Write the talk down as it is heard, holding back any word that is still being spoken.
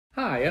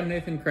Hi, I'm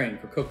Nathan Crane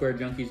for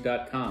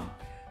CookwareJunkies.com.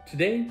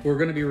 Today we're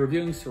going to be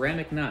reviewing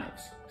ceramic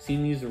knives.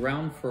 Seen these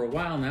around for a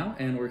while now,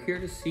 and we're here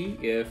to see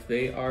if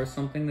they are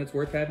something that's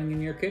worth having in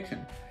your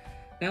kitchen.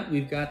 Now,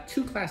 we've got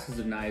two classes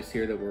of knives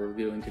here that we're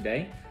reviewing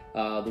today.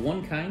 The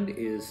one kind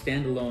is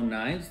standalone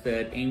knives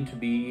that aim to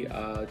be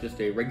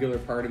just a regular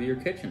part of your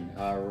kitchen,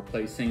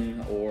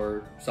 replacing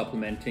or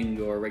supplementing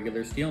your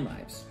regular steel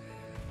knives.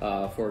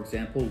 For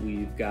example,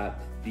 we've got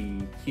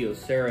the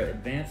Kyocera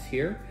Advanced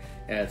here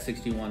at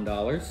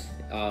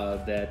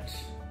 $61 that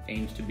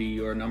aims to be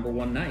your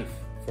 #1 knife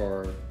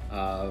for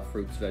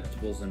fruits,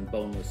 vegetables, and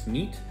boneless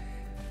meat.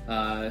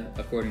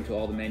 According to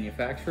all the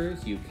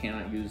manufacturers, you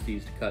cannot use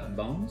these to cut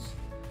bones,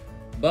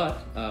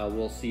 but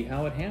we'll see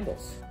how it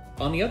handles.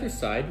 On the other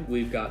side,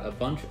 we've got a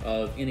bunch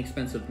of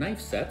inexpensive knife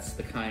sets,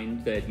 the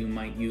kind that you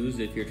might use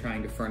if you're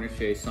trying to furnish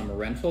a summer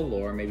rental,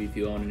 or maybe if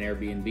you own an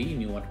Airbnb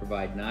and you want to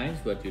provide knives,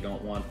 but you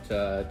don't want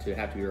to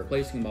have to be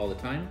replacing them all the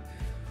time,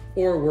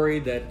 or worry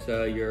that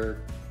your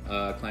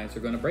clients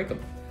are going to break them.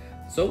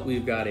 So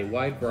we've got a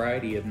wide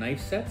variety of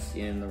knife sets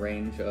in the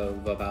range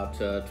of about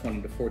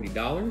 $20 to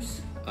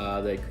 $40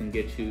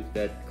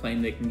 that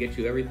claim they can get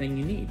you everything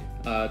you need.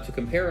 To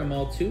compare them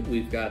all to,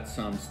 we've got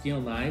some steel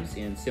knives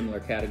in similar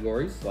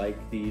categories, like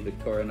the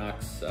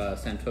Victorinox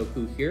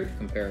Santoku here, to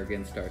compare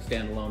against our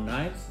standalone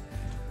knives,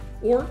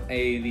 or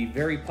the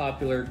very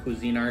popular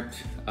Cuisinart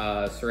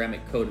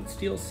ceramic coated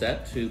steel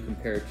set to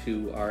compare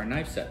to our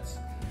knife sets.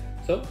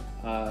 So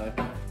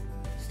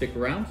stick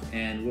around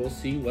and we'll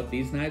see what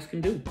these knives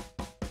can do.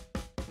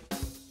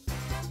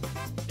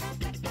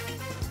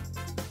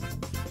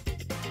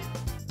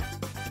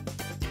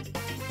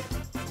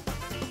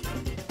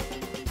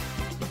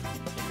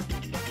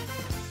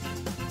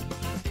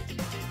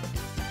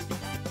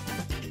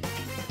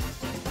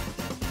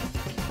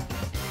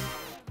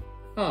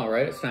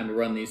 Alright, it's time to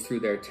run these through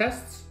their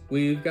tests.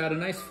 We've got a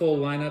nice full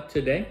lineup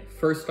today.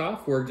 First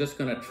off, we're just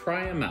going to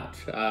try them out.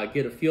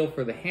 Get a feel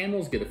for the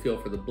handles, get a feel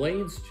for the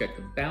blades, check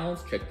the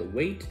balance, check the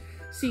weight,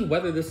 see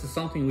whether this is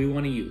something we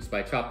want to use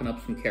by chopping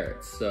up some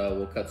carrots.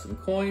 We'll cut some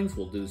coins,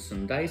 we'll do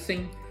some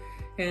dicing,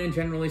 and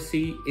generally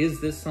see,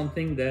 is this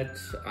something that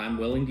I'm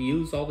willing to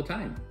use all the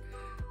time?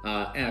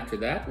 After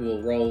that,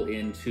 we'll roll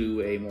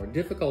into a more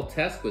difficult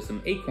test with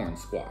some acorn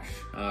squash.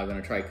 I'm going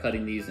to try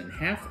cutting these in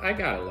half. I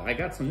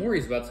got some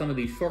worries about some of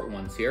these short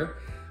ones here,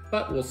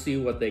 but we'll see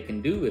what they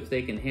can do, if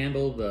they can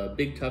handle the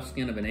big tough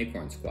skin of an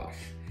acorn squash.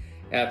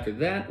 After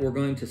that, we're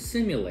going to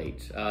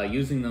simulate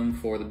using them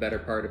for the better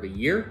part of a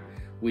year.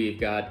 We've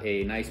got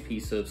a nice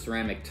piece of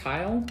ceramic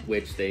tile,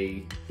 which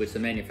the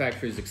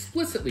manufacturers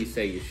explicitly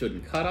say you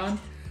shouldn't cut on.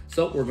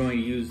 So we're going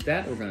to use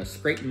that. We're going to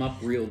scrape them up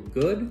real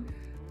good,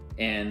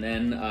 and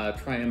then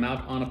try them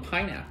out on a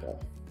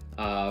pineapple.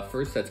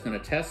 First, that's going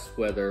to test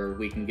whether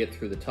we can get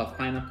through the tough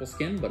pineapple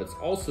skin, but it's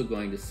also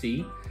going to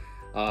see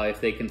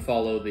if they can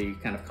follow the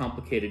kind of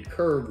complicated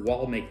curve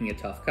while making a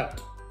tough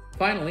cut.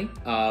 Finally,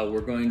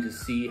 we're going to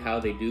see how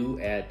they do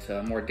at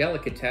a more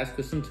delicate task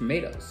with some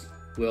tomatoes.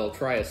 We'll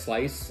try a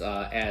slice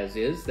as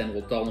is, then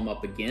we'll dull them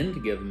up again to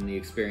give them the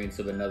experience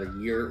of another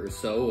year or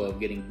so of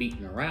getting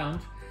beaten around,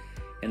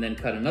 and then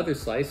cut another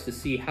slice to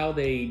see how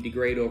they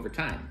degrade over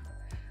time.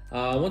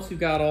 Once you've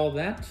got all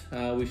that,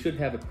 we should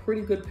have a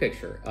pretty good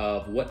picture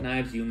of what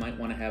knives you might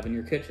want to have in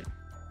your kitchen.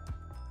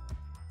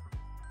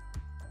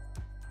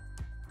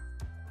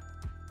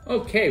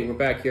 Okay, we're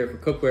back here for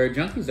Cookware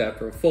Junkies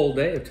after a full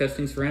day of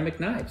testing ceramic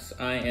knives.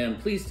 I am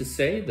pleased to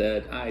say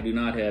that I do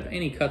not have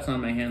any cuts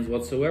on my hands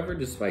whatsoever,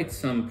 despite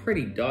some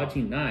pretty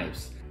dodgy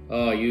knives.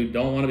 Oh, you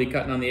don't want to be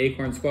cutting on the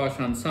acorn squash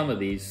on some of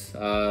these.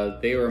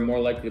 They are more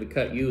likely to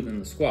cut you than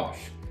the squash.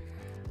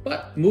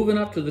 But moving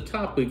up to the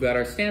top, we've got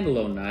our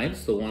standalone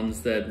knives, the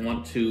ones that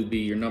want to be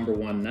your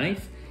 #1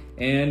 knife.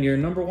 And your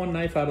 #1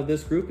 knife out of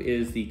this group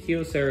is the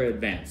Kyocera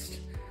Advanced.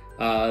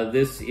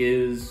 This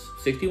is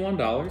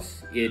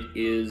 $61. It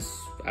is,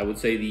 I would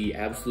say, the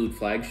absolute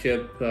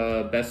flagship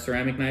best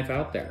ceramic knife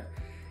out there.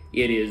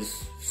 It is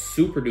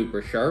super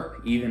duper sharp,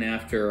 even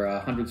after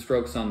 100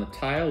 strokes on the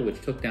tile, which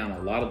took down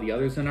a lot of the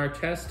others in our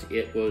test.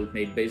 It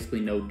made basically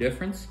no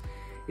difference.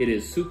 It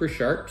is super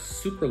sharp,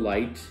 super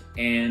light,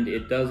 and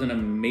it does an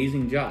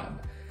amazing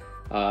job.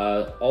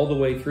 All the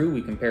way through,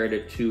 we compared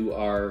it to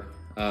our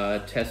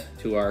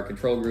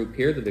control group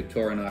here, the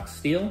Victorinox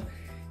steel,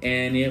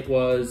 and it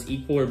was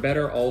equal or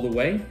better all the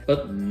way,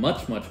 but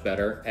much, much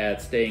better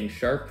at staying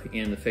sharp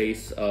in the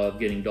face of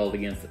getting dulled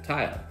against the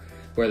tile.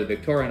 Where the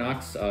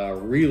Victorinox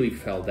really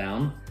fell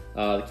down,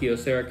 the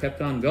Kyocera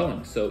kept on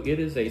going. So it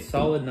is a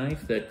solid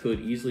knife that could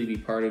easily be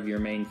part of your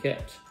main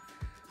kit.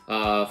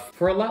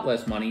 For a lot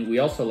less money, we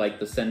also like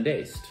the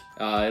Sendaced.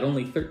 At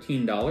only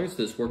 $13,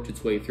 this worked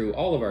its way through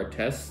all of our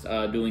tests,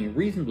 doing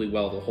reasonably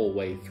well the whole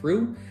way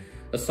through.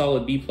 A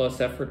solid B+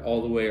 effort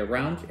all the way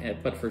around,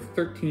 but for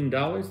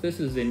 $13,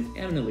 this is an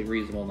eminently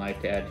reasonable knife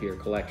to add to your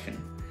collection.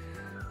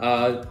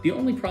 The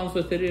only problems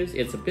with it is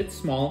it's a bit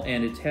small,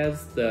 and it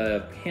has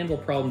the handle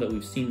problem that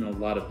we've seen in a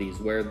lot of these,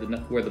 where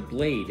the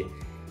blade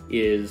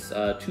is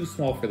too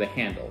small for the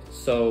handle.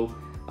 So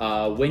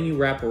When you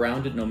wrap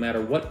around it, no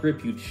matter what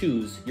grip you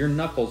choose, your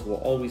knuckles will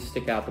always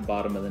stick out the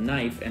bottom of the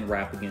knife and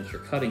wrap against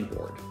your cutting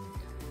board.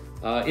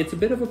 It's a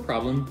bit of a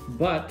problem,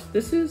 but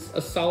this is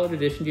a solid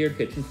addition to your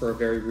kitchen for a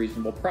very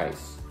reasonable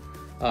price.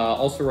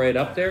 Also right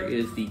up there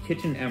is the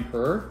Kitchen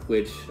Emperor,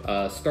 which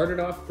started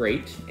off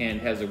great and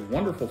has a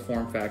wonderful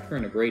form factor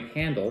and a great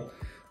handle,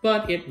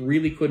 but it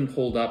really couldn't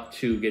hold up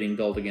to getting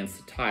dulled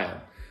against the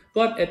tile.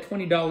 But at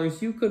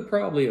 $20, you could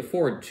probably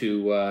afford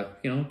to,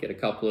 get a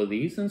couple of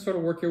these and sort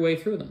of work your way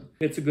through them.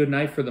 It's a good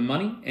knife for the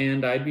money,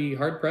 and I'd be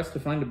hard-pressed to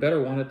find a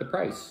better one at the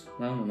price.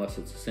 Well, unless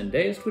it's a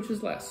Syndeist, which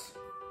is less.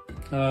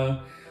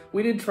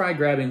 We did try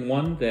grabbing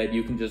one that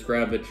you can just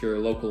grab at your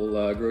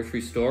local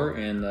grocery store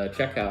in the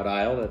checkout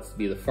aisle. That's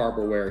the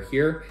Farberware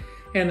here,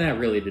 and that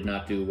really did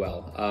not do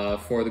well.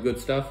 For the good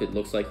stuff, it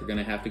looks like you're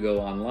going to have to go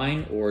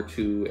online or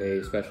to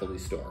a specialty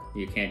store.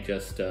 You can't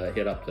just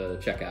hit up the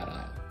checkout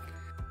aisle.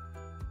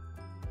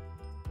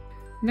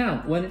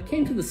 Now, when it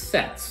came to the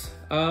sets,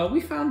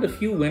 we found a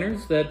few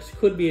winners that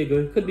could be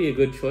a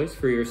good choice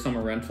for your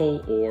summer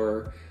rental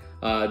or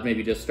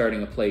maybe just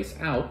starting a place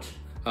out.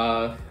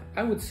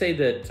 I would say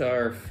that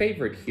our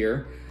favorite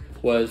here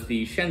was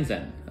the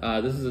Shenzhen.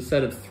 This is a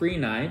set of 3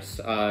 knives.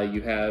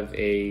 You have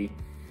a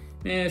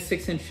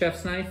 6-inch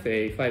chef's knife,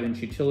 a 5-inch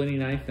utility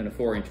knife, and a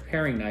 4-inch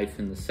paring knife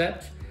in the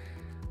set.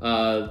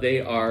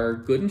 They are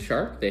good and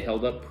sharp. They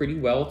held up pretty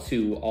well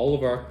to all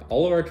of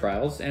our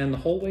trials, and the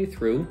whole way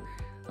through,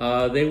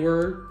 they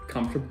were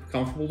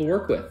comfortable to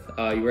work with.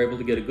 You were able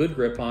to get a good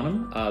grip on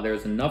them.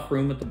 There's enough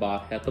room at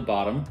the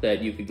bottom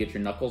that you could get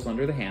your knuckles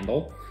under the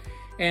handle,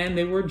 and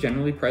they were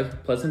generally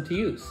pleasant to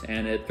use.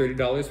 And at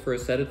 $30 for a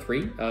set of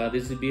 3,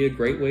 this would be a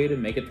great way to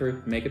make it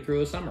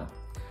through a summer.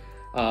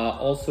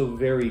 Also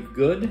very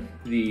good,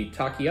 the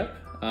Taki Up.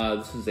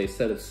 This is a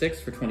set of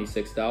 6 for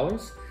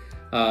 $26.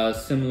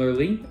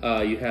 Similarly,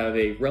 you have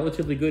a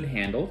relatively good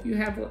handle.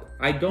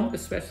 I don't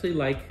especially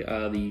like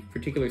the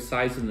particular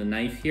size of the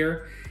knife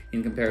here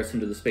in comparison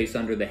to the space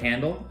under the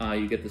handle.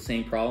 You get the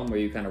same problem where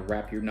you kind of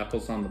wrap your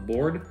knuckles on the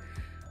board.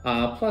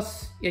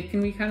 Plus, it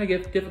can be kind of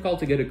difficult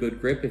to get a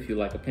good grip if you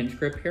like a pinch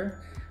grip here.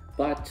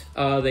 But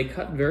they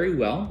cut very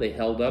well. They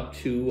held up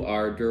to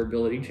our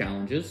durability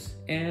challenges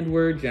and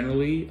were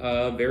generally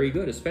very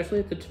good, especially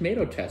at the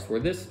tomato test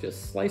where this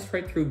just sliced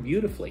right through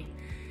beautifully,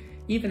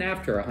 even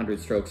after 100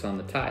 strokes on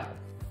the tile.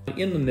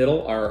 In the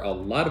middle are a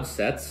lot of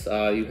sets.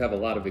 You have a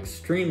lot of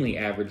extremely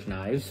average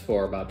knives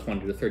for about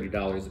 $20 to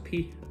 $30 a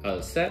piece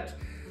a set.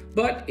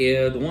 But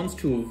the ones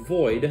to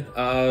avoid,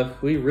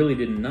 we really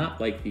did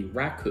not like the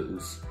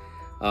Rakus.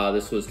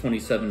 This was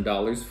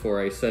 $27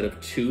 for a set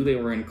of 2. They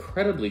were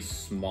incredibly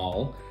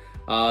small.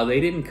 They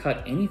didn't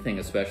cut anything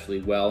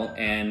especially well,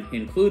 and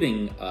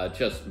including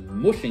just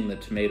mushing the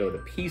tomato to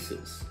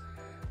pieces.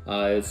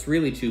 It's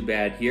really too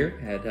bad here.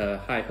 Had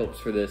high hopes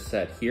for this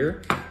set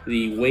here.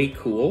 The Way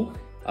Cool,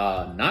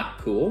 not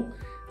cool.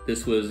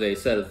 This was a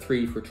set of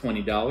 3 for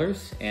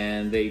 $20,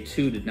 and they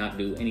too did not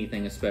do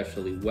anything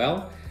especially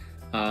well.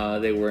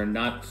 They were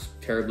not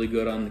terribly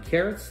good on the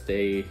carrots.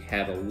 They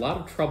had a lot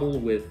of trouble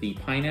with the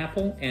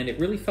pineapple, and it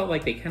really felt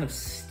like they kind of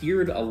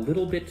steered a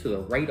little bit to the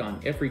right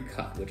on every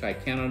cut, which I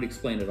cannot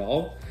explain at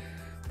all,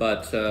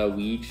 but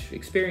we each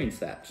experienced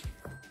that.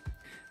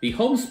 The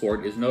Home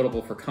Sport is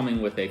notable for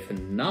coming with a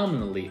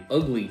phenomenally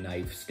ugly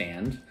knife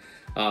stand,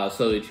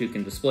 so that you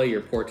can display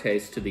your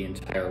portraits to the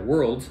entire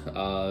world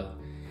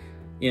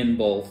in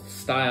both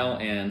style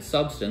and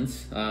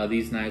substance.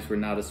 These knives were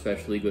not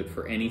especially good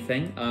for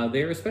anything.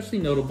 They're especially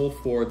notable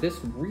for this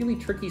really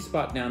tricky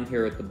spot down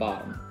here at the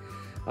bottom.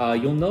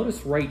 You'll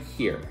notice right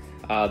here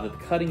that the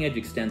cutting edge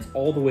extends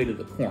all the way to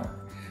the corner.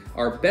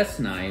 Our best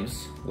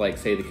knives, like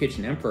say the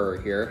Kitchen Emperor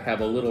here,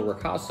 have a little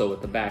ricasso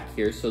at the back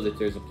here so that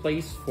there's a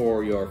place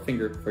for your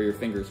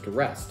fingers to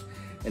rest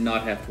and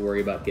not have to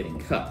worry about getting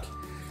cut.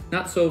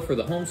 Not so for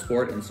the Home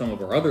Sport and some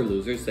of our other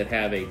losers that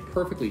have a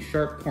perfectly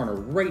sharp corner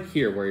right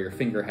here where your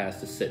finger has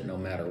to sit no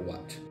matter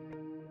what.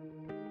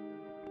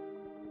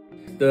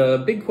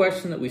 The big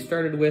question that we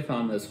started with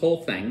on this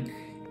whole thing,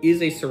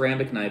 is a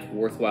ceramic knife a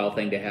worthwhile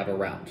thing to have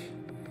around?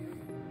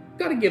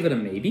 Gotta give it a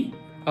maybe.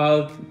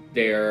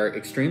 They're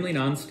extremely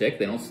non-stick.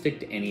 They don't stick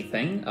to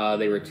anything.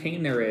 They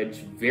retain their edge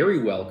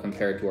very well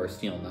compared to our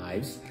steel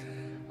knives.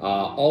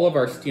 All of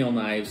our steel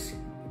knives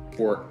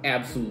were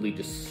absolutely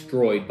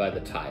destroyed by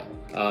the tile.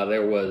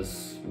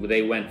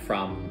 They went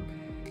from,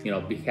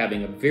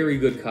 having a very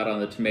good cut on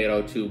the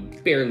tomato to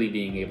barely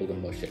being able to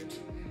mush it.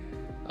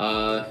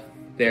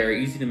 They're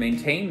easy to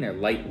maintain, they're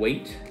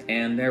lightweight,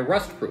 and they're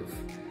rust-proof.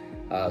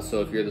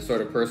 So if you're the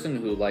sort of person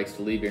who likes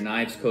to leave your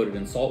knives coated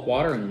in salt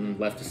water and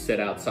left to sit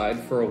outside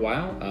for a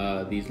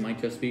while, these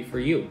might just be for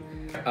you.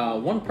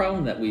 One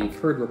problem that we've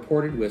heard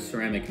reported with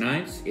ceramic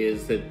knives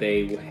is that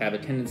they have a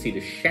tendency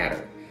to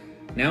shatter.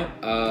 Now,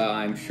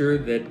 I'm sure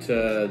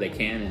that they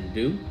can and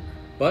do,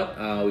 but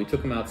we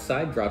took them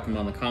outside, dropped them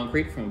on the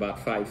concrete from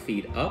about 5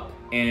 feet up,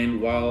 and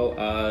while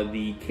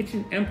the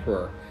Kitchen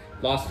Emperor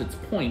lost its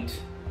point,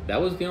 that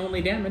was the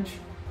only damage.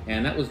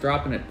 And that was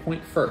dropping at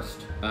point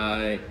first.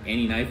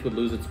 Any knife would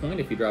lose its point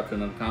if you dropped it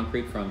on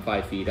concrete from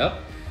 5 feet up.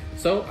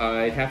 So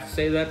I'd have to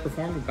say that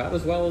performed about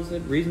as well as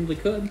it reasonably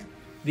could.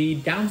 The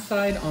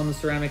downside on the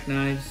ceramic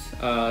knives,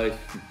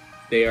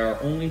 they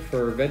are only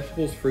for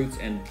vegetables, fruits,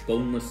 and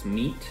boneless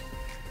meat.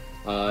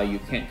 You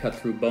can't cut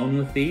through bone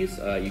with these.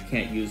 You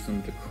can't use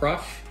them to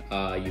crush.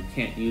 You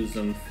can't use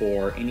them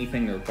for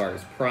anything that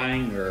requires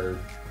prying or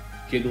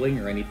jiggling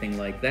or anything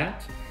like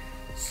that.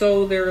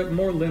 So they're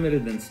more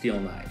limited than steel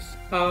knives.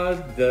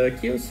 The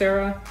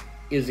Kyocera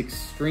is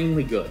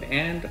extremely good,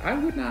 and I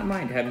would not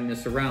mind having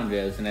this around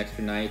as an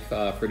extra knife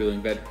for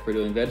doing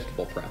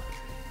vegetable prep.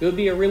 It would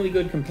be a really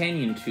good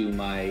companion to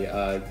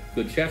my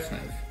Good Chef's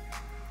knife.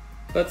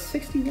 But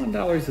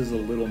 $61 is a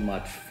little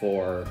much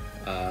for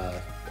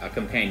a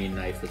companion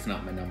knife that's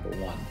not my number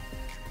one.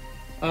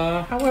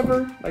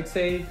 However, like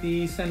say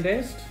the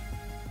Sendeist,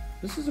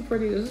 this is a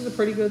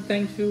pretty good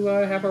thing to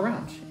have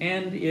around.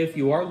 And if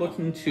you are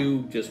looking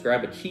to just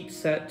grab a cheap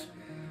set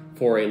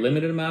for a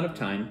limited amount of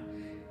time,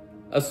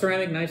 a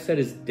ceramic knife set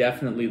is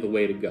definitely the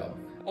way to go.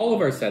 All of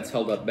our sets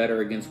held up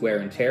better against wear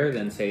and tear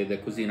than, say, the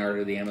Cuisinart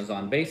or the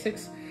Amazon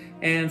Basics,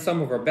 and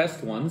some of our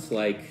best ones,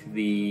 like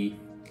the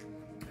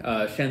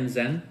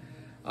Shenzhen,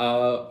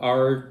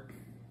 are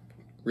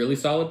really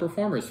solid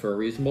performers for a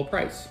reasonable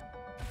price.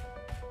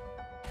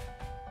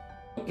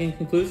 In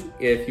conclusion,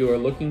 if you are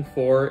looking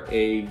for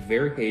a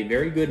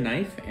very good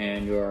knife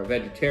and you're a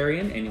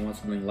vegetarian and you want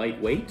something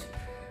lightweight,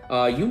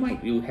 you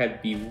might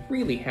be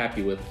really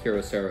happy with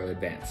Kyocera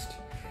Advanced.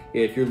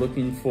 If you're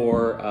looking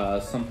for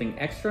something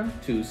extra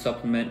to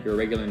supplement your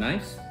regular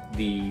knives,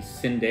 the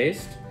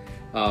Sendeist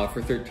for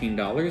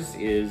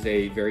 $13 is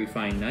a very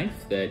fine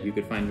knife that you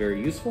could find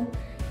very useful.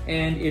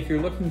 And if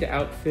you're looking to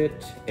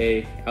outfit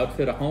a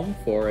home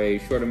for a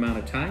short amount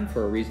of time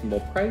for a reasonable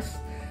price,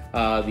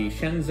 the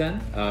Shenzhen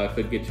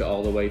could get you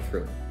all the way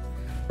through.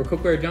 For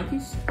Cookware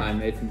Junkies, I'm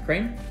Nathan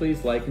Crane.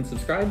 Please like and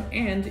subscribe,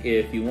 and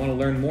if you want to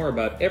learn more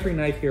about every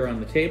knife here on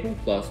the table,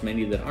 plus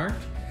many that aren't,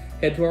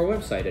 head to our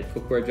website at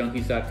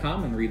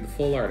cookwarejunkies.com and read the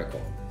full article.